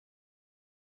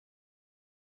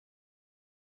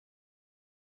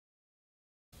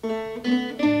Little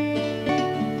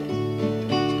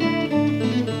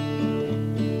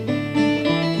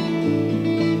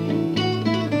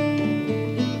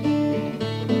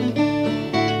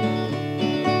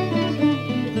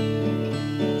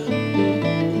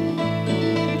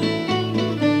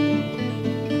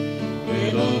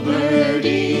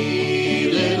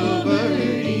birdie,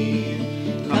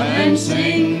 come and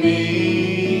sing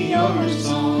me your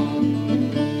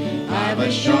song. I've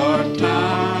a short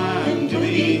time to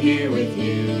be here with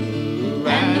you,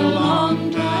 and a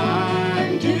long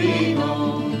time to be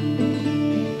gone.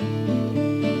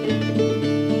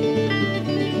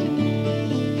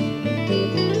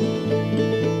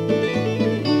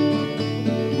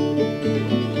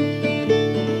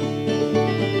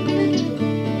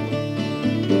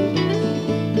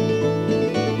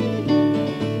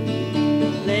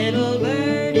 Little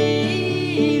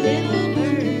birdie,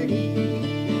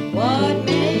 what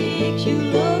makes you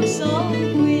look so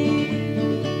queer?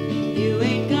 You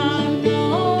ain't got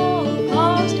no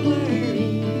cause to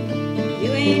worry,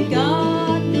 you ain't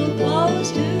got no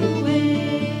clothes to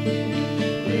wear.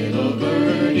 Little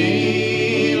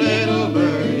birdie,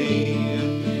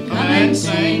 come and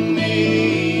sing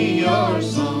me your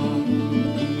song.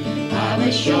 I've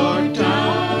a short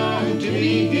time to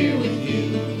be here with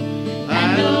you,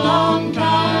 and a long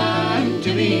time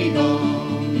to be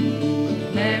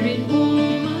gone. Married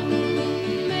woman,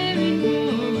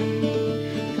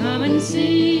 come and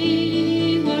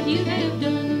see what you have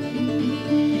done.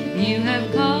 You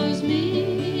have caused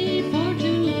me for to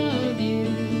love you,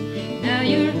 now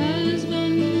your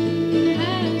husband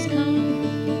has come.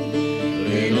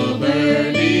 Little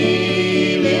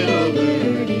birdie,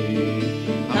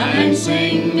 come and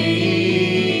sing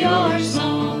me your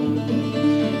song.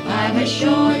 I've a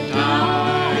short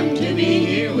time to be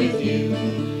here with you,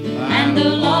 and a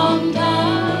long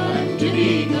time to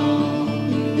be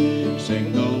gone.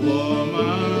 Single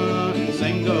woman,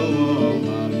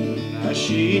 as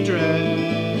she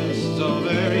dressed so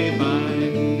very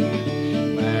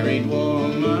fine. Married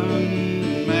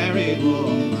woman,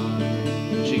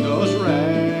 she goes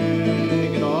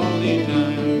ragged all the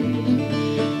time.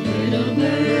 Little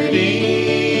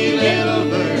birdie,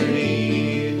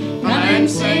 come and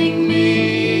sing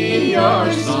me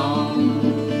your song.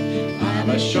 I've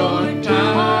a short